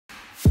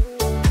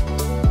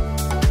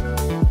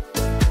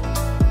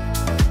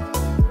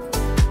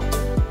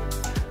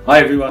Hi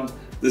everyone,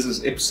 this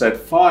is episode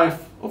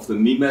 5 of the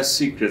MIMO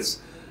Secrets,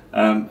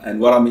 and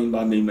what I mean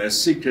by MIMO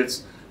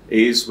Secrets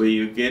is where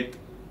you get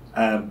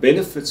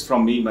benefits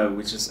from MIMO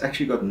which has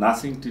actually got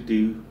nothing to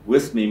do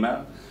with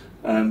MIMO,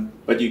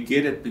 but you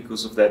get it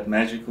because of that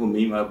magical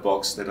MIMO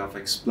box that I've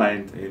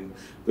explained in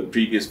the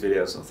previous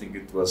videos. I think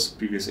it was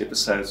previous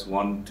episodes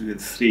 1, 2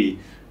 and 3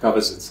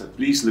 covers it, so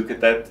please look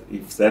at that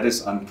if that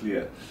is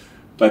unclear.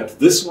 But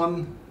this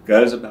one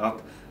goes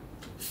about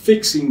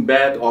fixing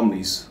bad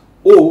omnis,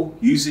 or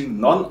using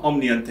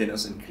non-omni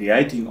antennas and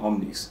creating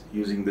omnis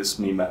using this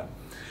MIMO.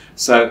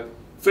 So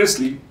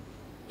firstly,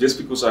 just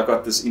because I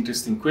got this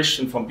interesting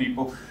question from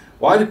people,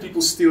 why do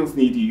people still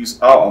need to use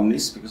our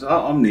omnis? Because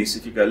our omnis,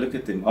 if you go look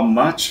at them, are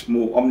much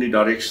more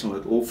omnidirectional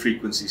at all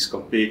frequencies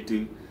compared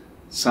to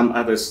some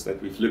others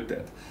that we've looked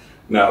at.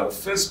 Now the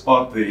first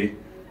part there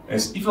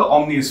is, if an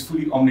omni is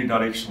fully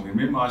omnidirectional,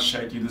 remember I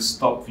showed you this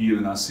top view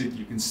and I said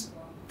you can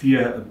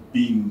steer a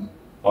beam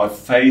by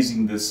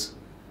phasing this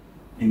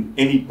in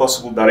any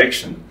possible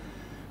direction.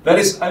 That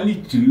is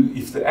only true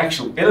if the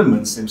actual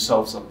elements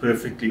themselves are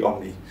perfectly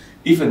omni.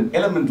 If an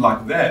element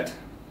like that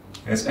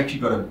has actually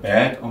got a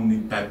bad omni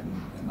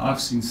pattern, and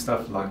I've seen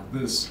stuff like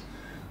this,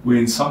 where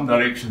in some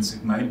directions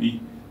it may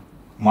be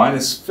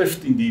minus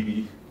 15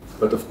 dB,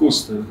 but of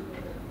course the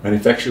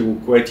manufacturer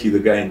will quote you the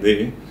gain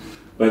there.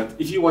 But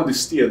if you want to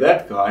steer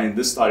that guy in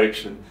this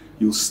direction,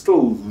 you'll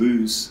still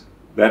lose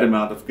that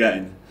amount of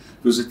gain,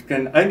 because it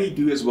can only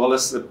do as well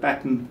as the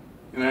pattern.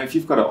 You know, if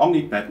you've got an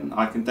omni pattern,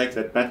 I can take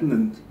that pattern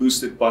and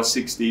boost it by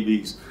 6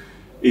 dBs.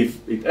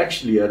 If it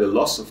actually had a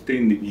loss of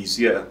 10 dBs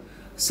here,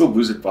 still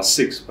boost it by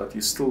 6, but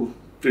you're still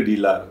pretty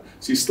low.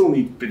 So you still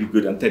need pretty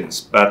good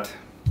antennas. But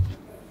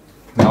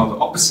now the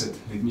opposite,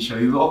 let me show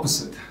you the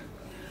opposite.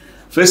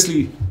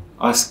 Firstly,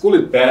 I call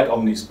it bad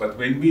omnis, but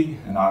when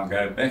and I'll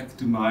go back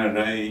to my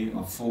array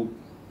of 4,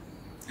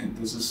 and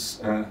this is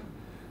a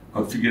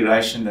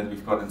configuration that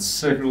we've got in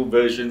several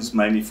versions,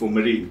 mainly for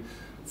marine.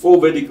 4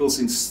 verticals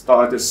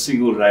inside a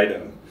single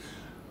radar.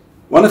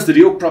 One of the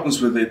real problems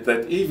with it,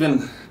 that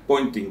even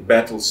Poynting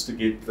battles to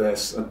get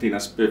this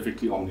antennas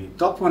perfectly omni.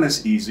 Top one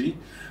is easy,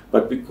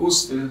 but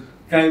because the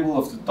cable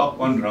of the top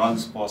one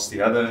runs past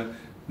the other,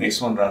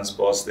 next one runs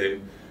past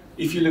them.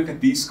 If you look at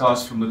these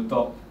guys from the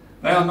top,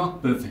 they are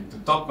not perfect. The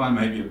top guy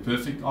may be a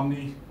perfect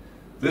omni.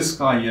 This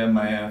guy here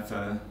may have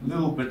a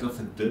little bit of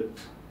a dip.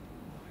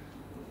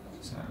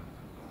 So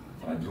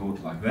if I draw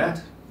it like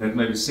that, that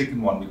may be the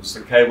second one because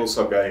the cables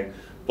are going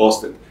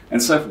past it,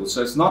 and so forth.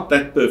 So it's not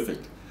that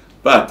perfect.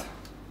 But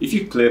if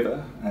you're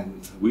clever,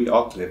 and we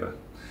are clever,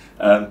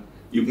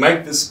 you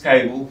make this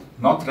cable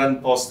not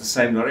run past the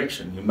same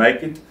direction. You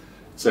make it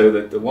so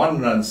that the one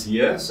runs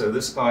here, so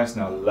this guy is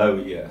now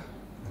low here,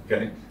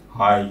 okay,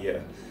 high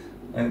here.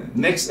 And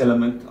next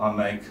element I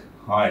make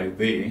high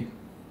there,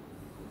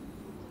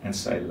 and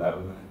say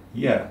lower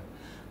here,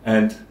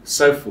 and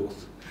so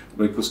forth,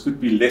 because it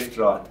could be left,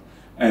 right.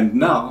 And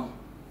now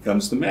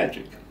comes the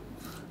magic.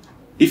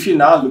 If you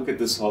now look at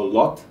this whole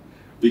lot,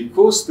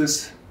 because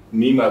this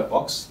MIMO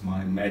box,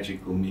 my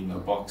magical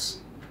MIMO box,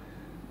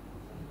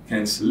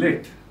 can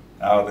select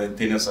how the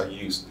antennas are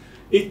used,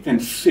 it can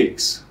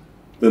fix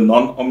the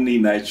non-omni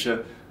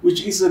nature,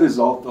 which is a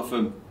result of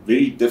a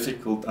very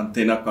difficult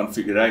antenna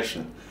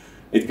configuration.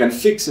 It can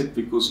fix it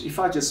because if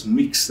I just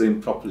mix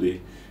them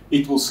properly,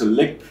 it will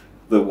select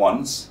the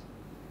ones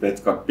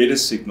that got better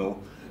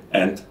signal,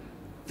 and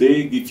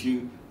they give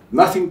you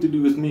nothing to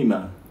do with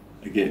MIMO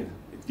again.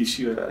 It gives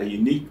you a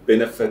unique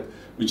benefit,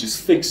 which is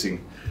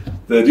fixing.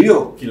 The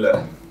real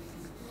killer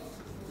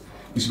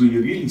is where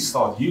you really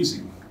start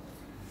using.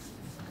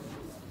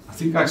 I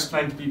think I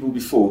explained to people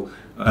before,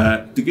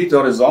 to get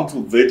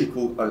horizontally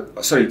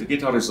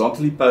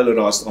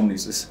polarized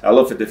omnis is hell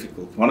of a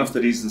difficult. One of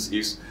the reasons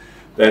is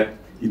that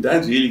you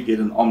don't really get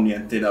an omni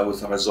antenna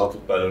with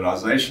horizontal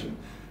polarization.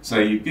 So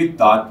you get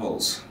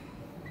dipoles.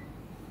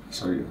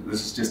 Sorry,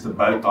 this is just a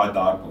bow tie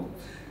dipole.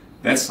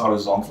 That's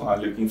horizontal,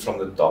 I'm looking from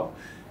the top.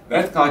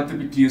 That guy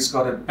typically has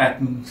got a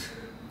pattern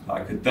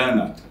like a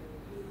donut.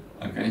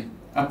 Okay,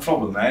 a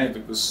problem,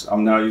 because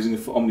I'm now using it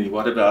for omni.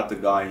 What about the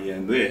guy here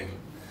and there?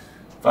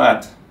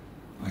 But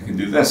I can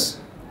do this.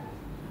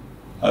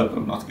 Hope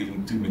I'm not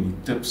giving too many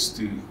tips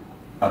to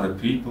other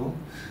people.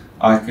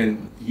 I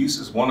can use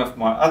as one of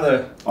my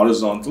other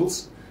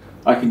horizontals.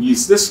 I can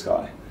use this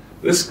guy.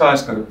 This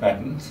guy's got a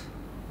pattern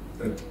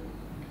that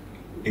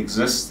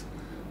exists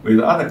where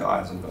the other guy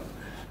hasn't got.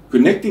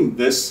 Connecting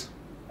this,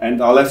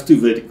 and I'll have 2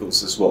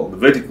 verticals as well. The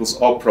verticals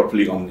are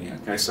properly omni,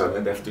 okay, so I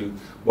don't have to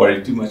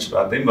worry too much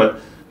about them. But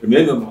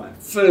remember my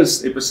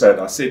first episode,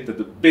 I said that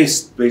the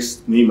best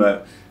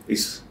MIMO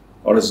is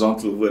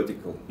horizontal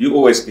vertical. You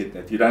always get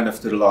that. You don't have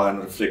to rely on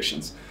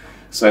reflections.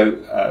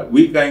 So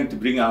we're going to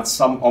bring out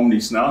some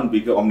omnis now and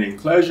bigger omni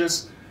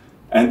enclosures.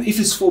 And if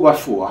it's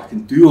 4x4, I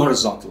can do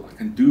horizontal.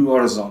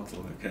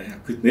 Okay, I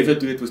could never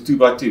do it with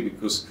 2x2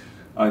 because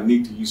I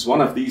need to use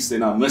one of these,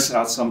 then I miss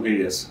out some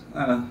areas.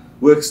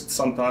 Works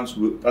sometimes,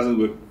 doesn't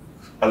work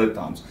other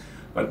times.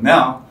 But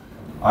now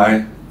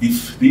I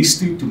give these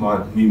two to my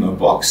MIMO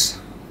box,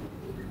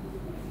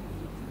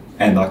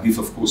 And I give,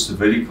 of course, the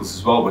verticals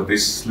as well, but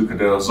let's look at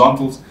the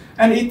horizontals.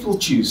 And it will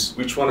choose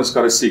which one has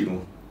got a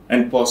signal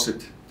and pass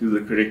it to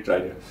the correct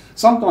radio.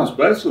 Sometimes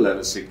both will have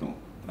a signal,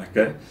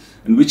 okay?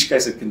 In which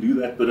case it can do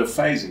that bit of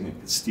phasing. It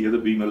can steer the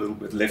beam a little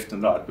bit left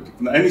and right, but you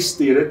can only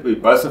steer it where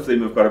both of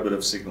them have got a bit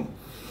of signal.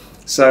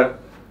 So,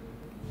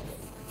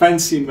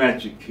 fancy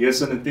magic.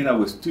 Here's an antenna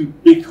with two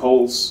big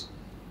holes.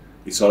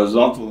 It's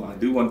horizontal. I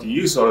do want to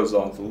use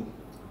horizontal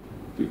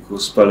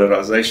because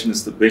polarization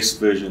is the best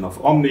version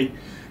of Omni,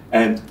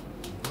 and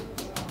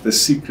the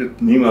secret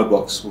MIMO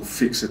box will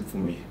fix it for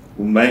me.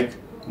 Will make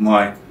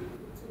my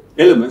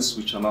elements,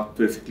 which are not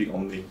perfectly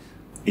Omni,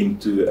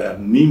 into a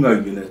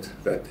MIMO unit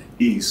that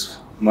is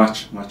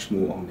much, much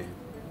more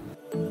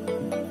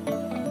Omni.